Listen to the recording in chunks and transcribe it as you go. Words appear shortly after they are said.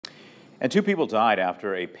And two people died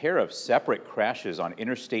after a pair of separate crashes on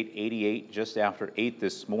Interstate 88 just after 8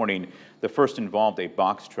 this morning. The first involved a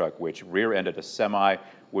box truck which rear-ended a semi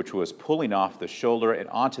which was pulling off the shoulder and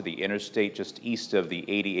onto the interstate just east of the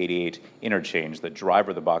I-88 interchange. The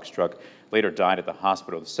driver of the box truck later died at the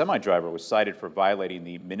hospital. The semi-driver was cited for violating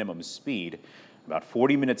the minimum speed. About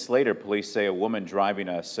 40 minutes later, police say a woman driving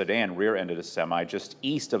a sedan rear-ended a semi just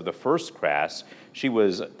east of the first crash. She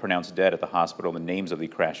was pronounced dead at the hospital. The names of the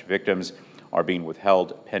crash victims are being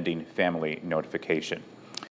withheld pending family notification.